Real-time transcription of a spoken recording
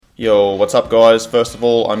Yo, what's up guys? First of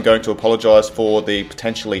all, I'm going to apologise for the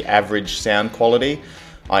potentially average sound quality.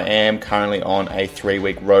 I am currently on a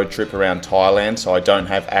 3-week road trip around Thailand, so I don't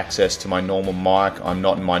have access to my normal mic. I'm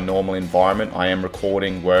not in my normal environment. I am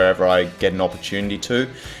recording wherever I get an opportunity to,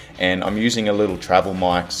 and I'm using a little travel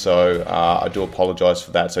mic, so I do apologise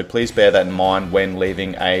for that. So please bear that in mind when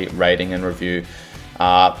leaving a rating and review.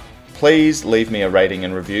 Please leave me a rating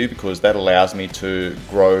and review because that allows me to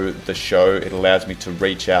grow the show. It allows me to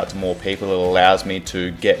reach out to more people. It allows me to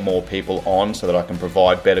get more people on so that I can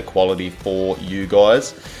provide better quality for you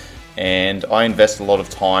guys. And I invest a lot of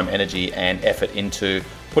time, energy, and effort into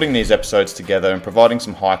putting these episodes together and providing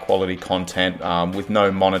some high quality content with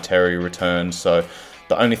no monetary return. So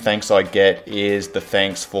the only thanks I get is the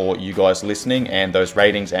thanks for you guys listening and those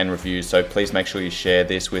ratings and reviews. So please make sure you share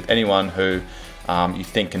this with anyone who you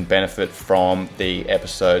think can benefit from the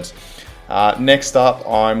episodes. Next up,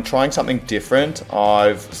 I'm trying something different.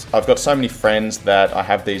 I've got so many friends that I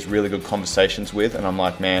have these really good conversations with, and I'm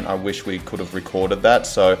like, man, I wish we could have recorded that.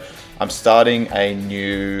 So I'm starting a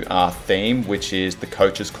new theme, which is the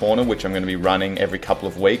Coach's Corner, which I'm going to be running every couple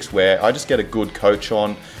of weeks, where I just get a good coach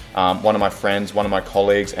on, one of my friends, one of my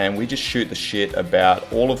colleagues, and we just shoot the shit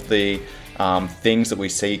about all of the things that we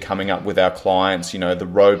see coming up with our clients, you know, the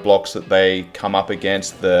roadblocks that they come up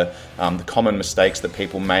against, the common mistakes that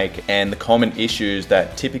people make, and the common issues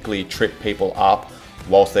that typically trip people up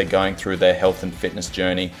whilst they're going through their health and fitness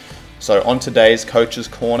journey. So on today's Coach's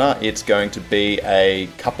Corner, it's going to be a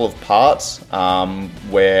couple of parts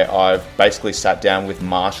where I've basically sat down with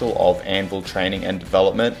Marshall of Anvil Training and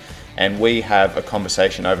Development, and we have a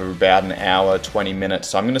conversation over about an hour, 20 minutes.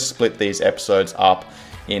 So I'm going to split these episodes up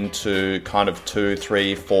into kind of 2,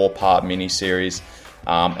 3, 4-part mini-series,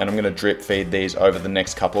 and I'm going to drip feed these over the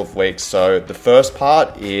next couple of weeks. So the first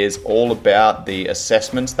part is all about the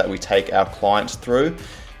assessments that we take our clients through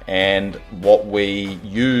and what we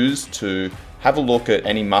use to have a look at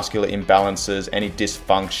any muscular imbalances, any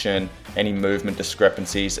dysfunction, any movement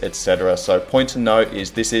discrepancies, etc. So point to note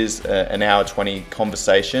is this is an hour 20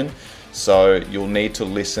 conversation. So you'll need to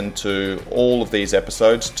listen to all of these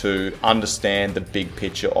episodes to understand the big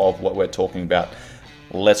picture of what we're talking about.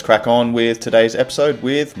 Let's crack on with today's episode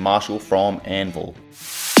with Marshall from Anvil.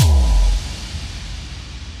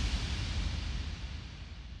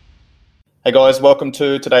 Hey guys, welcome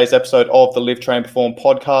to today's episode of the Live, Train, Perform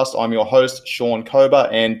podcast. I'm your host, Sean Kober,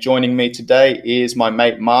 and joining me today is my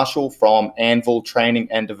mate Marshall from Anvil Training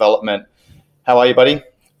and Development. How are you, buddy?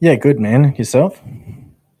 Yeah, good, man. Yourself?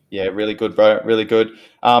 Yeah, really good, bro. Really good.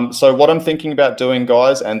 So what I'm thinking about doing,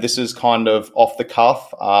 guys, and this is kind of off the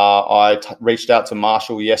cuff, I reached out to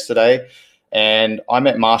Marshall yesterday, and I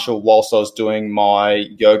met Marshall whilst I was doing my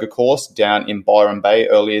yoga course down in Byron Bay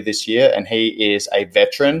earlier this year, and he is a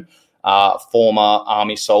veteran, former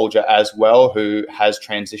Army soldier as well, who has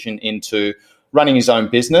transitioned into running his own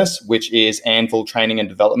business, which is Anvil Training and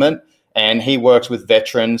Development, and he works with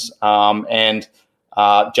veterans and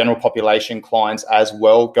general population clients as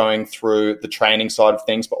well, going through the training side of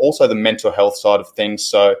things, but also the mental health side of things.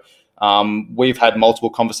 So we've had multiple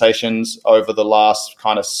conversations over the last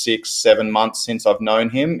kind of 6-7 months since I've known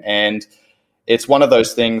him. And it's one of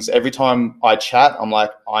those things, every time I chat, I'm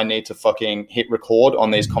like, I need to fucking hit record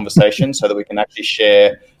on these conversations so that we can actually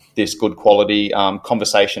share this good quality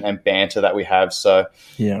conversation and banter that we have. So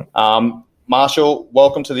yeah. Marshall,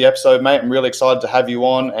 welcome to the episode, mate. I'm really excited to have you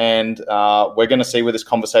on, and we're going to see where this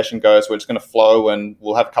conversation goes. We're just going to flow, and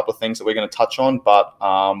we'll have a couple of things that we're going to touch on, but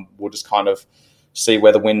we'll just kind of see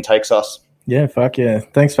where the wind takes us. Yeah, fuck yeah.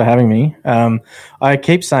 Thanks for having me. I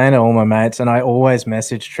keep saying to all my mates, and I always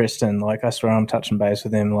message Tristan, like I swear I'm touching base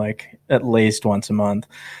with him like at least once a month,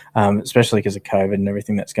 especially because of COVID and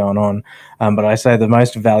everything that's going on. But I say the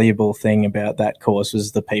most valuable thing about that course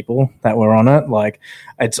was the people that were on it. Like,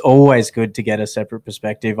 it's always good to get a separate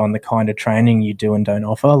perspective on the kind of training you do and don't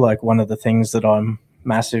offer. Like, one of the things that I'm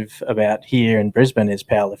massive about here in Brisbane is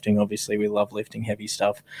powerlifting. Obviously, we love lifting heavy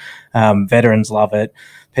stuff. Veterans love it.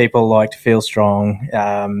 People like to feel strong.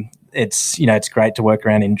 It's great to work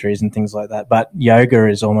around injuries and things like that. But yoga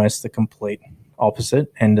is almost the complete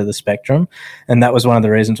opposite end of the spectrum. And that was one of the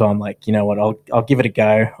reasons why I'm like, you know what, I'll give it a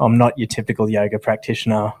go. I'm not your typical yoga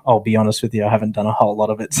practitioner. I'll be honest with you, I haven't done a whole lot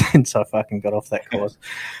of it since I fucking got off that course.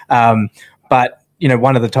 But you know,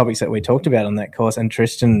 one of the topics that we talked about on that course, and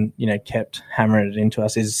Tristan, you know, kept hammering it into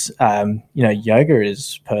us is, yoga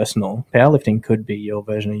is personal. Powerlifting could be your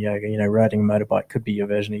version of yoga. You know, riding a motorbike could be your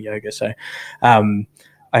version of yoga. So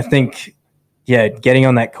I think, yeah, getting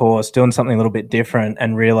on that course, doing something a little bit different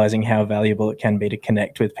and realizing how valuable it can be to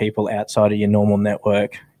connect with people outside of your normal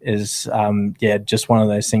network is, just one of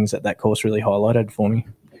those things that course really highlighted for me.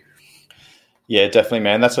 Yeah, definitely,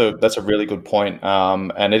 man. That's a really good point.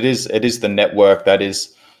 And it is the network that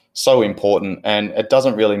is so important. And it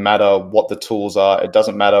doesn't really matter what the tools are. It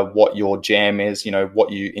doesn't matter what your jam is. What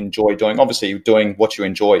you enjoy doing. Obviously, doing what you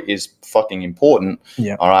enjoy is fucking important.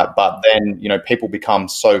 Yeah. All right, but then people become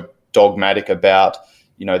so dogmatic about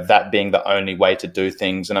that being the only way to do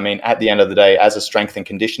things. And I mean, at the end of the day, as a strength and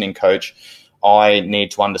conditioning coach, I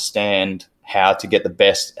need to understand how to get the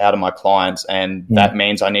best out of my clients, and that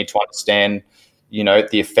means I need to understand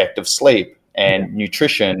the effect of sleep and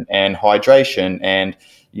nutrition and hydration and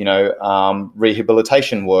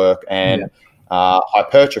rehabilitation work and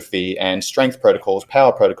hypertrophy and strength protocols,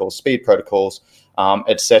 power protocols, speed protocols,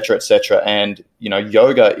 et cetera, et cetera. And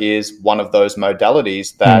yoga is one of those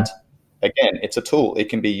modalities that again, it's a tool. It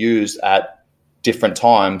can be used at different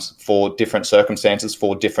times for different circumstances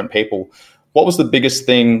for different people. What was the biggest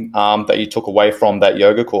thing that you took away from that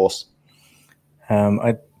yoga course?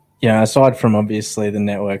 Aside from obviously the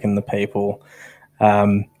network and the people,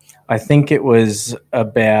 I think it was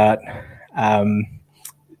about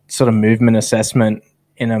sort of movement assessment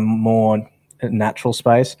in a more natural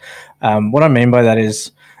space. What I mean by that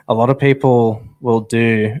is a lot of people will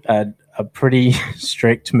do a pretty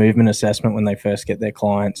strict movement assessment when they first get their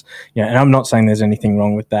clients. And I'm not saying there's anything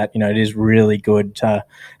wrong with that. It is really good to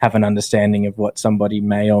have an understanding of what somebody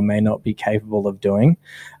may or may not be capable of doing.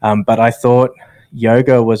 But I thought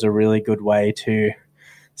yoga was a really good way to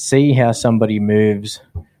see how somebody moves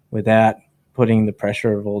without putting the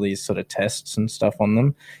pressure of all these sort of tests and stuff on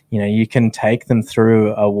them. You can take them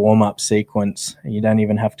through a warm-up sequence. You don't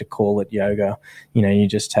even have to call it yoga. You're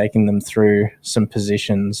just taking them through some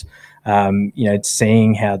positions,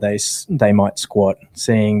 seeing how they might squat,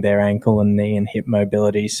 seeing their ankle and knee and hip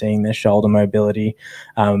mobility, seeing their shoulder mobility,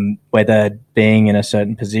 whether being in a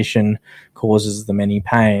certain position causes them any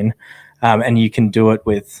pain. And you can do it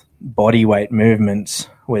with body weight movements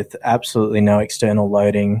with absolutely no external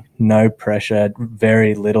loading, no pressure,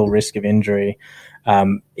 very little risk of injury,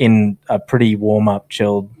 in a pretty warm-up,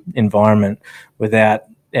 chilled environment without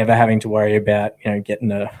ever having to worry about,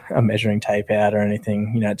 getting a measuring tape out or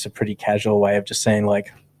anything. It's a pretty casual way of just saying,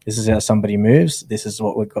 like, this is how somebody moves. This is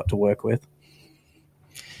what we've got to work with.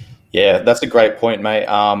 Yeah, that's a great point, mate.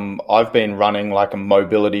 I've been running like a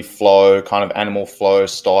mobility flow, kind of animal flow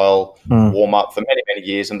style warm up for many, many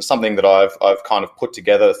years. And it's something that I've kind of put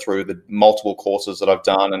together through the multiple courses that I've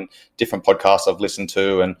done and different podcasts I've listened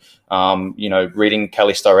to and, reading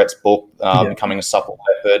Kelly Starrett's book, Becoming a Supple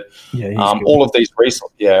Leopard. All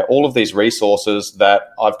of these resources that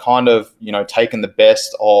I've kind of, taken the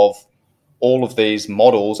best of all of these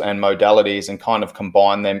models and modalities and kind of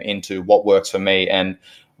combine them into what works for me. And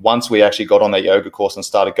once we actually got on that yoga course and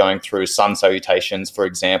started going through sun salutations, for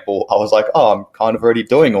example, I was like, oh, I'm kind of already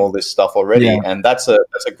doing all this stuff already. Yeah. And that's a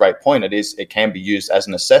great point. It can be used as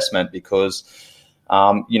an assessment because,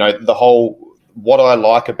 what I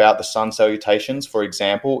like about the sun salutations, for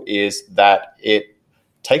example, is that it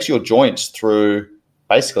takes your joints through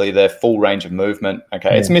basically their full range of movement.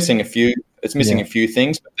 Okay. Yeah. It's missing a few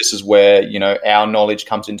things, but this is where, our knowledge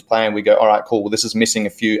comes into play and we go, all right, cool. Well, this is missing a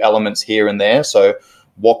few elements here and there. So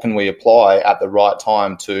what can we apply at the right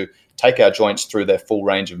time to take our joints through their full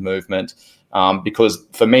range of movement? Because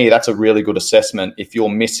for me, that's a really good assessment. If you're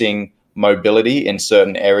missing mobility in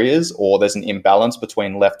certain areas or there's an imbalance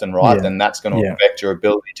between left and right, then that's going to affect your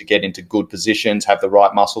ability to get into good positions, have the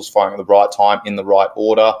right muscles firing at the right time, in the right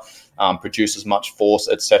order, produce as much force,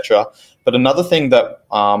 etc. But another thing that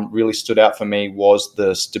really stood out for me was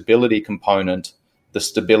the stability component, the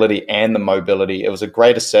stability and the mobility. It was a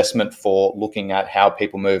great assessment for looking at how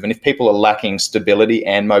people move. And if people are lacking stability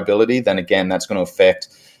and mobility, then again, that's going to affect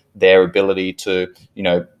their ability to,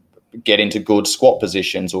 get into good squat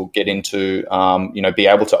positions or get into, be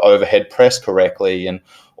able to overhead press correctly and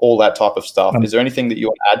all that type of stuff. Is there anything that you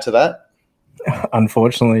want to add to that?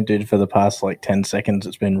 Unfortunately, dude, for the past 10 seconds,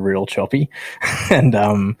 it's been real choppy and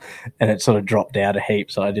it sort of dropped out a heap.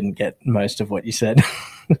 So I didn't get most of what you said.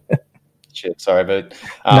 Shit, sorry, but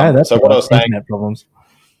no, that's so what I was saying. Problems.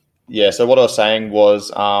 Yeah, so what I was saying was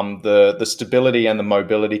the stability and the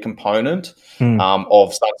mobility component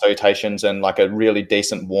of sun salutations and like a really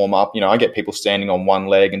decent warm up. I get people standing on one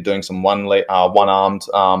leg and doing some one armed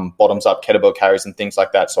bottoms up kettlebell carries and things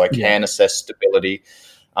like that, so I can assess stability.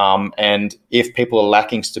 And if people are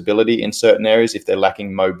lacking stability in certain areas, if they're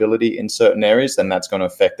lacking mobility in certain areas, then that's going to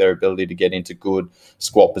affect their ability to get into good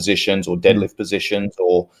squat positions or deadlift positions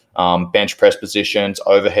or bench press positions,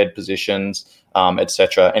 overhead positions,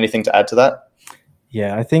 etc. Anything to add to that?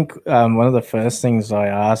 Yeah, I think one of the first things I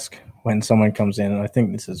ask when someone comes in, and I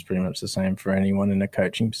think this is pretty much the same for anyone in a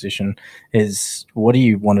coaching position, is what do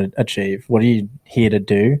you want to achieve? What are you here to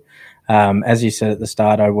do? As you said at the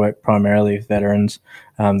start, I work primarily with veterans.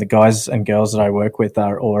 The guys and girls that I work with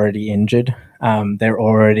are already injured. They're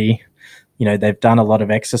already, they've done a lot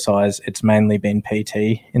of exercise. It's mainly been PT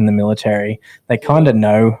in the military. They kind of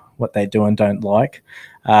know what they do and don't like.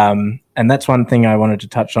 And that's one thing I wanted to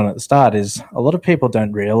touch on at the start is a lot of people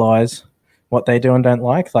don't realize what they do and don't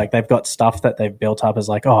like. Like they've got stuff that they've built up as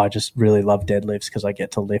like, oh, I just really love deadlifts because I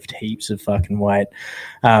get to lift heaps of fucking weight.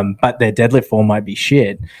 But their deadlift form might be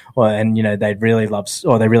shit. And they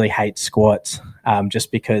really hate squats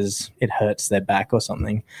just because it hurts their back or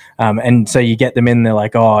something. And so you get them in, they're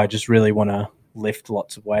like, oh, I just really want to lift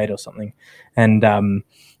lots of weight or something. And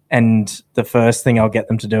the first thing I'll get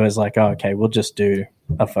them to do is like, oh, okay, we'll just do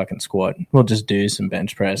a fucking squat. We'll just do some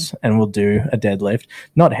bench press and we'll do a deadlift.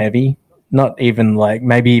 Not heavy, not even like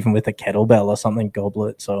maybe even with a kettlebell or something,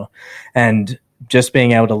 goblets and just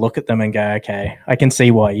being able to look at them and go, okay, I can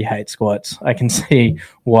see why you hate squats. I can see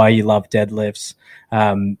why you love deadlifts.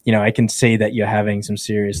 I can see that you're having some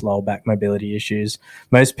serious lower back mobility issues.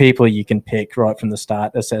 Most people you can pick right from the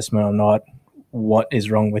start, assessment or not, what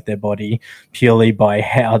is wrong with their body purely by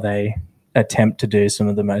how they attempt to do some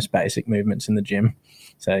of the most basic movements in the gym.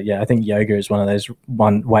 So yeah, I think yoga is one of those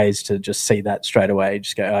ways to just see that straight away.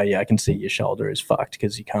 Just go, oh yeah, I can see your shoulder is fucked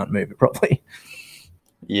because you can't move it properly.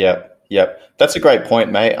 Yeah. That's a great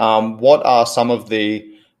point, mate. What are some of the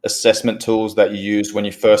assessment tools that you use when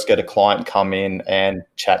you first get a client come in and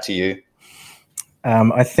chat to you?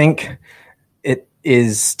 I think it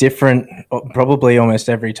is different probably almost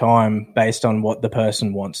every time based on what the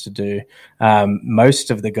person wants to do.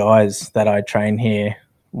 Most of the guys that I train here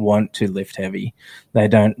want to lift heavy. They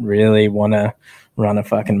don't really want to run a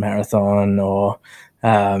fucking marathon or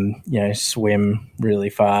swim really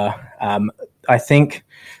far. I think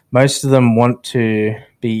most of them want to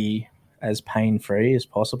be as pain-free as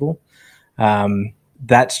possible.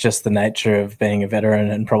 That's just the nature of being a veteran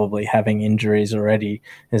and probably having injuries already,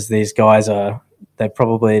 is these guys they're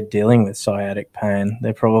probably dealing with sciatic pain.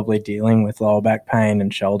 They're probably dealing with lower back pain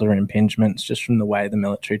and shoulder impingements just from the way the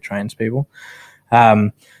military trains people.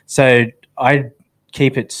 So I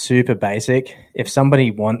keep it super basic. If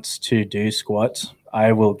somebody wants to do squats,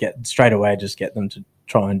 I will get them to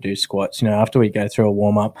try and do squats. After we go through a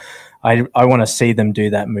warm up, I want to see them do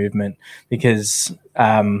that movement because,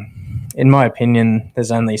 in my opinion,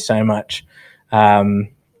 there's only so much, so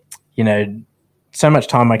much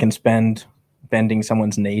time I can spend bending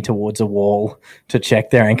someone's knee towards a wall to check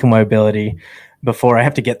their ankle mobility before I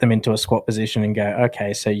have to get them into a squat position and go,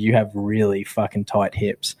 okay, so you have really fucking tight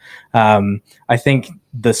hips. I think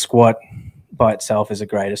the squat by itself is a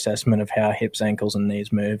great assessment of how hips, ankles, and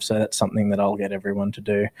knees move. So that's something that I'll get everyone to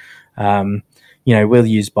do. We'll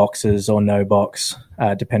use boxes or no box,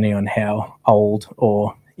 depending on how old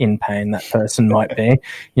or in pain that person might be.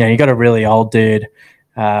 You got a really old dude.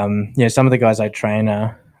 Some of the guys I train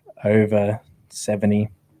are over 70.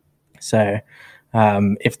 So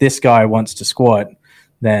if this guy wants to squat,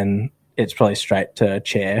 then it's probably straight to a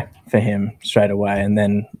chair for him straight away, and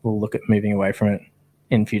then we'll look at moving away from it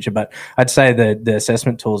in future. But I'd say the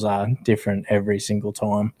assessment tools are different every single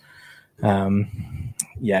time.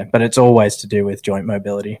 But it's always to do with joint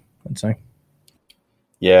mobility, I'd say.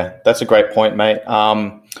 Yeah, that's a great point, mate.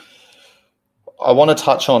 I want to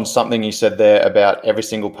touch on something you said there about every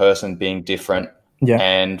single person being different. Yeah.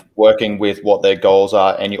 And working with what their goals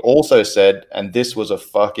are. And you also said, and this was a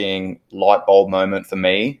fucking light bulb moment for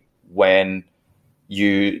me, when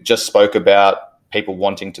you just spoke about people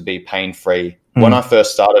wanting to be pain-free. When I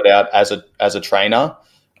first started out as a trainer,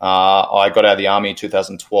 I got out of the army in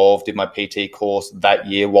 2012, did my PT course that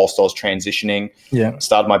year whilst I was transitioning. Yeah.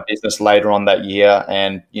 Started my business later on that year.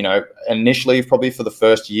 And, initially, probably for the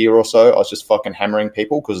first year or so, I was just fucking hammering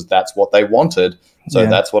people because that's what they wanted. So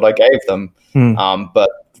that's what I gave them. But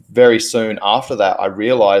very soon after that, I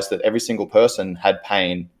realized that every single person had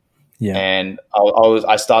pain. Yeah. And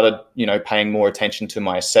I started, paying more attention to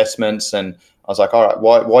my assessments, and I was like, all right,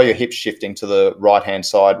 why are your hips shifting to the right-hand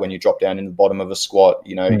side when you drop down in the bottom of a squat?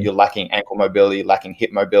 You're lacking ankle mobility, lacking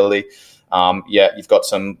hip mobility. You've got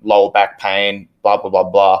some lower back pain, blah, blah, blah,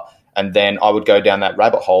 blah. And then I would go down that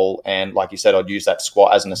rabbit hole. And like you said, I'd use that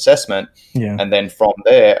squat as an assessment. Yeah. And then from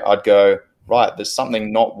there, I'd go, right, there's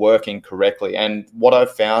something not working correctly. And what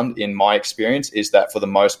I've found in my experience is that for the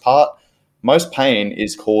most part, most pain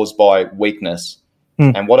is caused by weakness.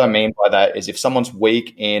 And what I mean by that is if someone's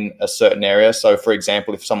weak in a certain area, so for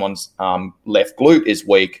example, if someone's left glute is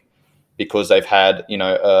weak because they've had,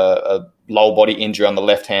 a lower body injury on the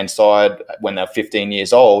left-hand side when they're 15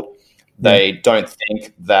 years old, They don't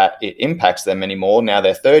think that it impacts them anymore. Now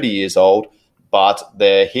they're 30 years old, but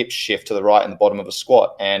their hips shift to the right in the bottom of a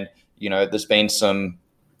squat. And, there's been some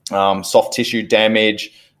soft tissue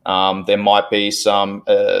damage. There might be some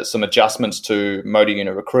adjustments to motor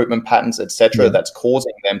unit recruitment patterns, etc., that's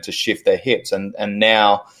causing them to shift their hips. And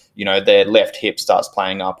now, their left hip starts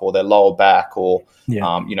playing up, or their lower back, or,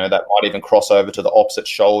 that might even cross over to the opposite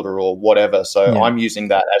shoulder or whatever. So I'm using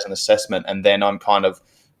that as an assessment. And then I'm kind of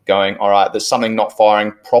going, all right, there's something not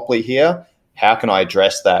firing properly here. How can I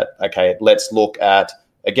address that? Okay, let's look at,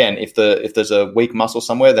 again, if there's a weak muscle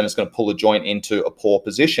somewhere, then it's going to pull the joint into a poor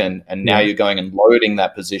position. And now you're going and loading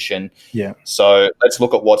that position. Yeah. So let's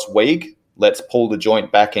look at what's weak. Let's pull the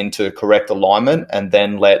joint back into correct alignment. And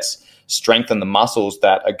then let's strengthen the muscles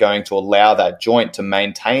that are going to allow that joint to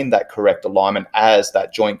maintain that correct alignment as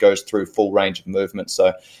that joint goes through full range of movement.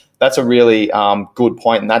 So that's a really good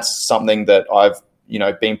point. And that's something that I've,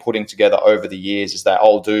 been putting together over the years, is that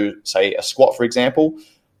I'll do, say, a squat, for example,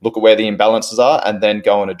 look at where the imbalances are, and then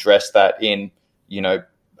go and address that in,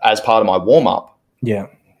 as part of my warm-up. Yeah,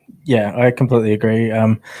 I completely agree.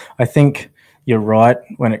 I think you're right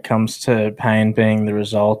when it comes to pain being the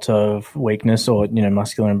result of weakness or,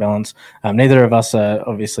 muscular imbalance. Neither of us are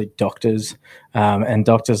obviously doctors, and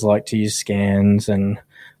doctors like to use scans and,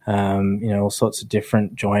 all sorts of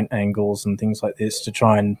different joint angles and things like this to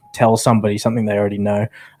try and tell somebody something they already know.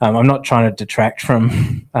 I'm not trying to detract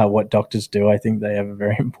from what doctors do. I think they have a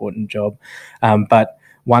very important job. But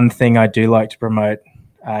one thing I do like to promote,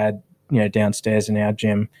 downstairs in our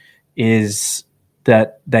gym is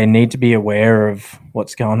that they need to be aware of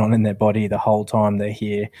what's going on in their body the whole time they're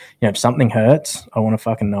here. If something hurts, I want to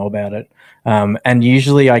fucking know about it. And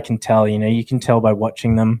usually I can tell, you can tell by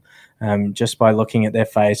watching them, just by looking at their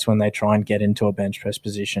face when they try and get into a bench press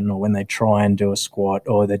position, or when they try and do a squat,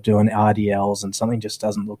 or they're doing RDLs and something just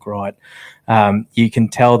doesn't look right. You can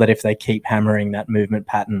tell that if they keep hammering that movement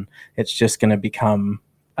pattern, it's just going to become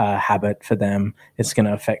a habit for them. It's going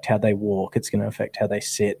to affect how they walk. It's going to affect how they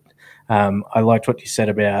sit. I liked what you said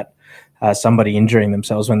about somebody injuring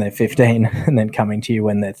themselves when they're 15 and then coming to you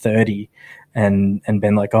when they're 30 and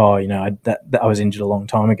being like, I was injured a long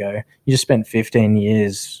time ago. You just spent 15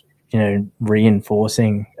 years,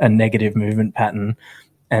 reinforcing a negative movement pattern,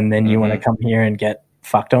 and then you want to come here and get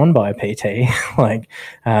fucked on by a PT.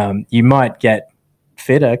 You might get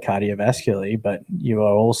fitter cardiovascularly, but you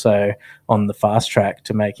are also on the fast track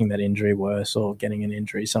to making that injury worse or getting an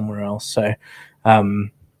injury somewhere else. So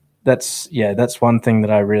that's one thing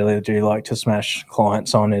that I really do like to smash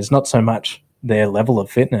clients on, is not so much their level of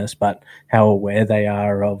fitness, but how aware they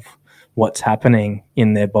are of what's happening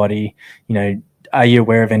in their body. Are you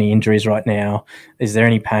aware of any injuries right now? Is there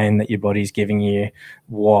any pain that your body's giving you?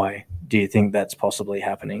 Why do you think that's possibly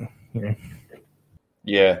happening?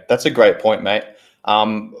 Yeah, that's a great point, mate.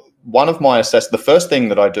 One of my the first thing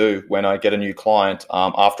that I do when I get a new client,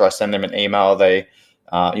 after I send them an email, they,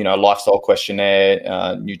 lifestyle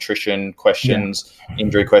questionnaire, nutrition questions,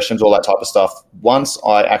 injury questions, all that type of stuff. Once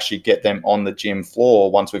I actually get them on the gym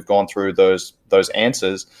floor, once we've gone through those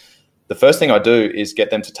answers, the first thing I do is get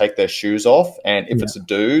them to take their shoes off. And if it's a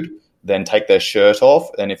dude, then take their shirt off.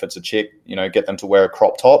 And if it's a chick, get them to wear a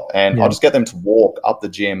crop top. And I'll just get them to walk up the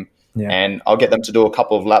gym. And I'll get them to do a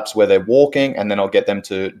couple of laps where they're walking, and then I'll get them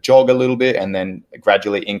to jog a little bit and then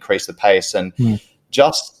gradually increase the pace. And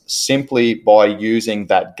just simply by using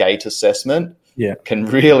that gait assessment can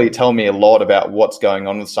really tell me a lot about what's going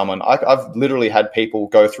on with someone. I've literally had people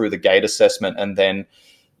go through the gait assessment, and then,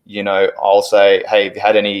 I'll say, hey, have you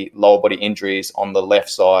had any lower body injuries on the left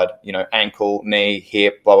side, ankle, knee,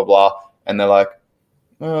 hip, blah, blah, blah. And they're like,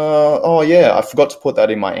 I forgot to put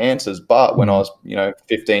that in my answers. But when I was,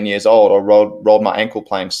 15 years old, I rolled my ankle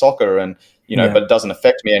playing soccer, and, but it doesn't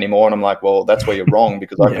affect me anymore. And I'm like, well, that's where you're wrong,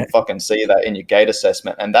 because I can fucking see that in your gait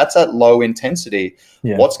assessment. And that's at low intensity.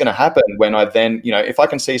 What's going to happen when I then, if I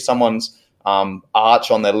can see someone's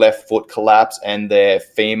arch on their left foot collapse and their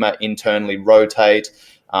femur internally rotate,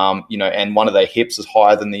 and one of their hips is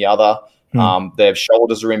higher than the other, their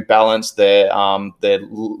shoulders are imbalanced, their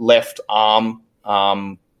left arm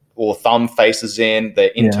or thumb faces in, they're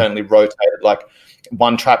internally rotated, like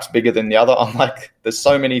one trap's bigger than the other. I'm like, there's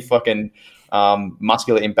so many fucking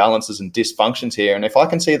muscular imbalances and dysfunctions here. And if I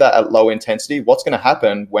can see that at low intensity, what's going to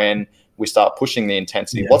happen when we start pushing the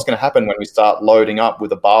intensity? What's going to happen when we start loading up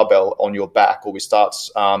with a barbell on your back, or we start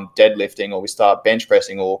deadlifting, or we start bench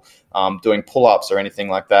pressing, or doing pull-ups or anything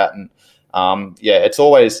like that? And it's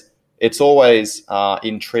always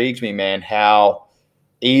intrigued me, man, how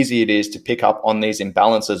easy it is to pick up on these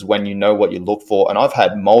imbalances when you know what you look for. And I've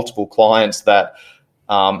had multiple clients that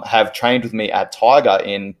have trained with me at Tiger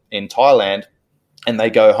in Thailand, and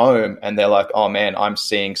they go home and they're like, oh man, I'm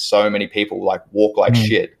seeing so many people like walk like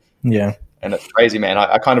shit. Yeah. And it's crazy, man.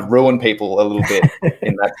 I kind of ruin people a little bit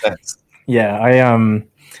in that sense. Yeah,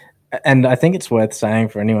 and I think it's worth saying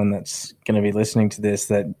for anyone that's going to be listening to this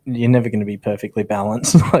that you're never going to be perfectly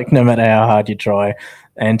balanced. Like, no matter how hard you try,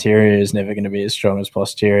 anterior is never going to be as strong as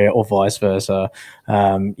posterior, or vice versa.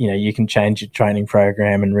 You can change your training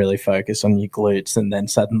program and really focus on your glutes, and then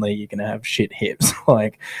suddenly you're going to have shit hips.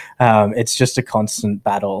 It's just a constant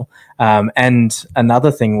battle. And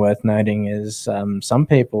another thing worth noting is some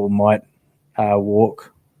people might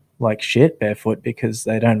walk like shit barefoot because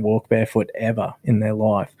they don't walk barefoot ever in their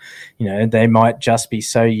life. They might just be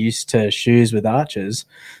so used to shoes with arches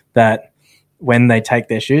that when they take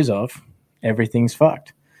their shoes off, everything's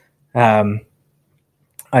fucked. I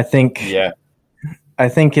think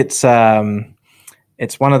it's one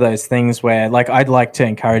of those things where, like, I'd like to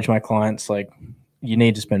encourage my clients, like, you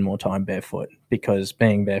need to spend more time barefoot because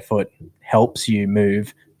being barefoot helps you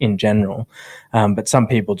move in general. But some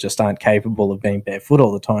people just aren't capable of being barefoot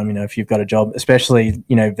all the time. If you've got a job, especially,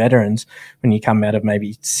 veterans, when you come out of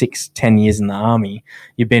maybe 6-10 years in the army,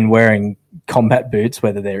 you've been wearing combat boots,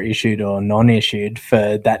 whether they're issued or non-issued,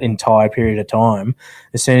 for that entire period of time.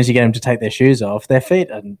 As soon as you get them to take their shoes off, their feet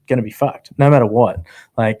are going to be fucked, no matter what.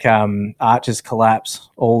 Like, arches collapse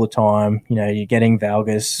all the time. You're getting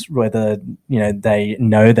valgus, whether, they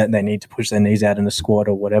know that they need to push their knees out in a squat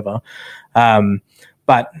or whatever.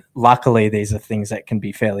 But luckily, these are things that can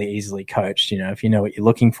be fairly easily coached. If you know what you're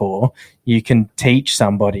looking for, you can teach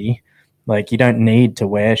somebody. Like, you don't need to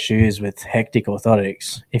wear shoes with hectic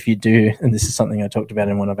orthotics. If you do, and this is something I talked about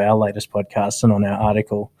in one of our latest podcasts and on our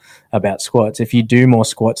article about squats, if you do more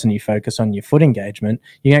squats and you focus on your foot engagement,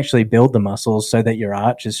 you can actually build the muscles so that your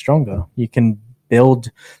arch is stronger. You can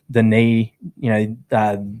build the knee,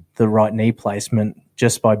 the right knee placement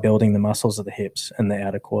just by building the muscles of the hips and the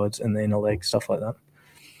outer quads and the inner legs, stuff like that.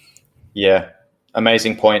 Yeah,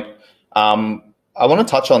 amazing point. I want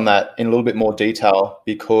to touch on that in a little bit more detail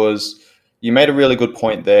because you made a really good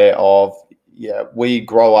point there of, we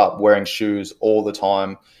grow up wearing shoes all the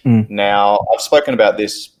time. Now, I've spoken about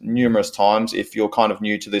this numerous times. If you're kind of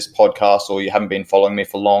new to this podcast or you haven't been following me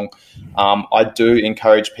for long, I do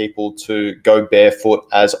encourage people to go barefoot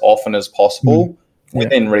as often as possible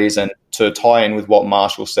within reason, to tie in with what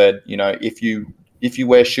Marshall said. If you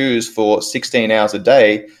wear shoes for 16 hours a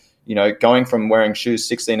day, going from wearing shoes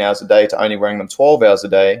 16 hours a day to only wearing them 12 hours a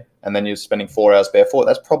day, and then you're spending 4 hours barefoot,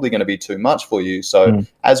 that's probably going to be too much for you. So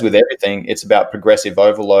as with everything, it's about progressive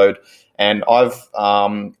overload. And I've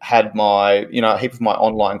had a heap of my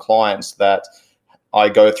online clients that I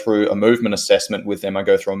go through a movement assessment with them. I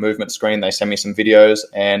go through a movement screen. They send me some videos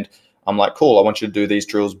and I'm like, cool, I want you to do these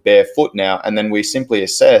drills barefoot now. And then we simply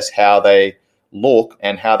assess how they look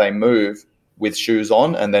and how they move with shoes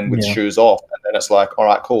on and then with shoes off. And then it's like, all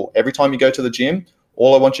right, cool. Every time you go to the gym,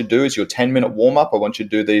 all I want you to do is your 10-minute warm-up. I want you to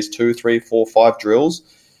do these 2, 3, 4, 5 drills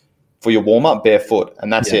for your warm-up barefoot,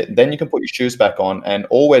 and that's it. Then you can put your shoes back on. And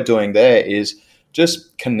all we're doing there is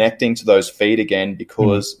just connecting to those feet again,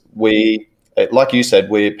 because like you said,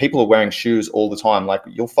 people are wearing shoes all the time. Like,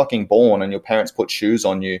 you're fucking born and your parents put shoes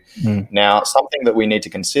on you. Now, something that we need to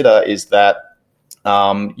consider is that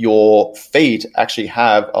your feet actually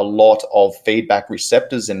have a lot of feedback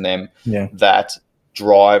receptors in them that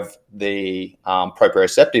drive the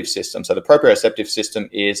proprioceptive system. So the proprioceptive system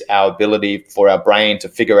is our ability for our brain to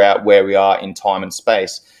figure out where we are in time and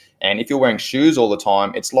space. And if you're wearing shoes all the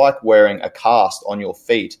time, it's like wearing a cast on your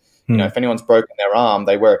feet. If anyone's broken their arm,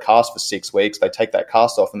 they wear a cast for 6 weeks, they take that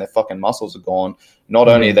cast off and their fucking muscles are gone. Not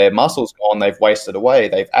only are their muscles gone, they've wasted away,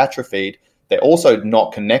 they've atrophied. They're also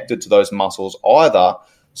not connected to those muscles either.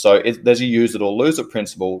 So there's a use it or lose it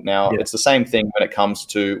principle. Now, it's the same thing when it comes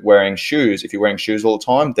to wearing shoes. If you're wearing shoes all the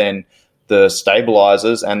time, then the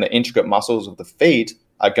stabilizers and the intricate muscles of the feet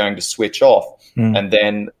are going to switch off. And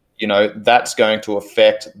then, that's going to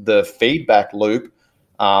affect the feedback loop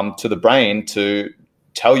to the brain to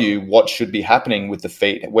tell you what should be happening with the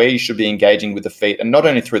feet, where you should be engaging with the feet, and not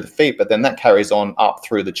only through the feet, but then that carries on up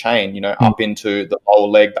through the chain, up into the lower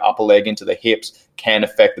leg, the upper leg, into the hips, can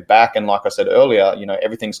affect the back. And like I said earlier,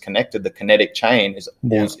 everything's connected. The kinetic chain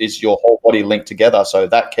is your whole body linked together. So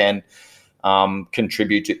that can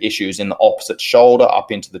contribute to issues in the opposite shoulder,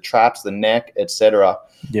 up into the traps, the neck, etc.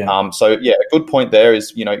 A good point there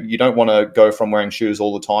is, you don't want to go from wearing shoes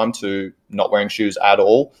all the time to not wearing shoes at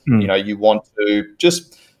all. You want to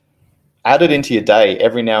just add it into your day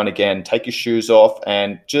every now and again. Take your shoes off,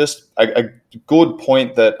 and just a good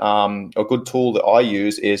point that a good tool that I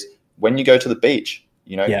use is when you go to the beach,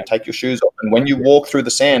 take your shoes off. And when you walk through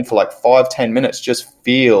the sand for like 5-10 minutes, just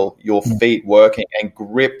feel your feet working and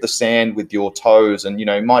grip the sand with your toes. And, you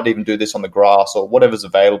might even do this on the grass or whatever's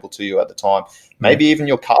available to you at the time. Maybe even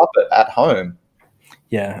your carpet at home.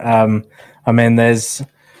 Yeah. I mean, there's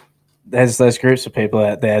those groups of people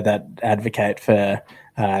out there that advocate for,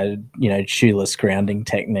 shoeless grounding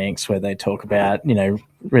techniques where they talk about,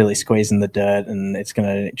 really squeezing the dirt and it's going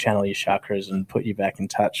to channel your chakras and put you back in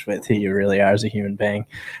touch with who you really are as a human being.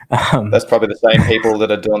 That's probably the same people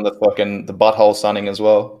that are doing the butthole sunning as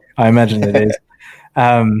well. I imagine it is.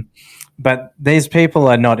 But these people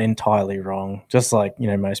are not entirely wrong. Just like,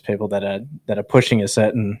 most people that are pushing a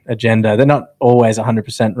certain agenda, they're not always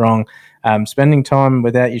 100% wrong. Spending time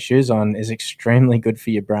without your shoes on is extremely good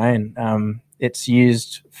for your brain. It's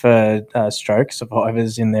used for stroke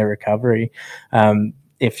survivors in their recovery.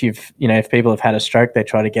 If people have had a stroke, they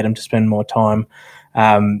try to get them to spend more time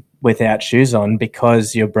without shoes on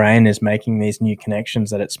because your brain is making these new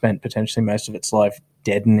connections that it spent potentially most of its life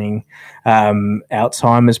deadening.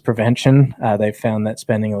 Alzheimer's prevention, they've found that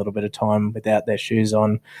spending a little bit of time without their shoes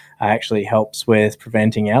on actually helps with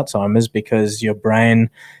preventing Alzheimer's because your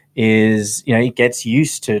brain it gets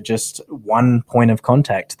used to just one point of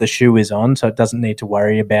contact. The shoe is on, so it doesn't need to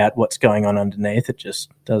worry about what's going on underneath. It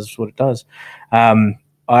just does what it does.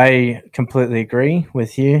 I completely agree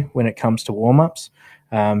with you when it comes to warm-ups.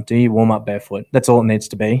 Do you warm up barefoot? That's all it needs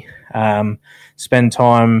to be. Spend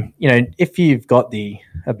time, if you've got the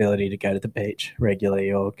ability to go to the beach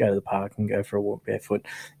regularly or go to the park and go for a walk barefoot.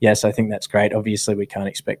 Yes, I think that's great. Obviously, we can't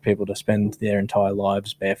expect people to spend their entire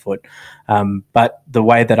lives barefoot. But the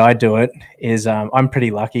way that I do it is I'm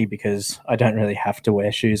pretty lucky because I don't really have to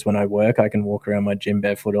wear shoes when I work. I can walk around my gym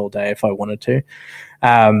barefoot all day if I wanted to.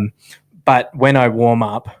 But when I warm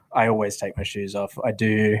up, I always take my shoes off. I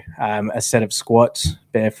do a set of squats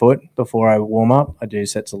barefoot before I warm up. I do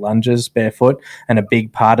sets of lunges barefoot. And a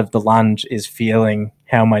big part of the lunge is feeling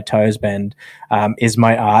how my toes bend. Is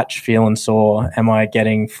my arch feeling sore? Am I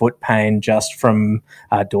getting foot pain just from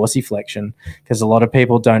dorsiflexion? Because a lot of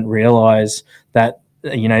people don't realize that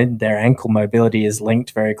their ankle mobility is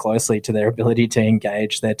linked very closely to their ability to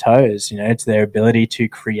engage their toes, to their ability to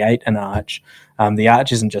create an arch. The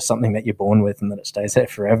arch isn't just something that you're born with and that it stays there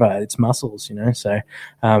forever. It's muscles, So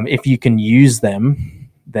if you can use them,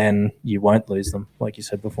 then you won't lose them, like you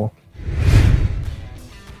said before.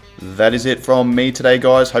 That is it from me today,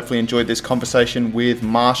 guys. Hopefully you enjoyed this conversation with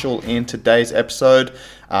Marshall in today's episode.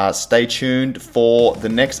 Stay tuned for the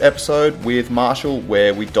next episode with Marshall,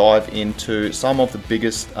 where we dive into some of the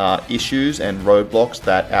biggest issues and roadblocks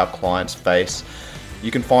that our clients face. You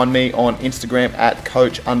can find me on Instagram at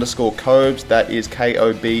coach_Kobes. That is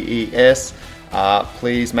Kobes.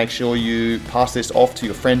 Please make sure you pass this off to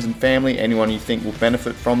your friends and family, anyone you think will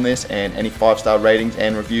benefit from this, and any 5-star ratings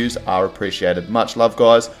and reviews are appreciated. Much love,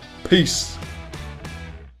 guys. Peace.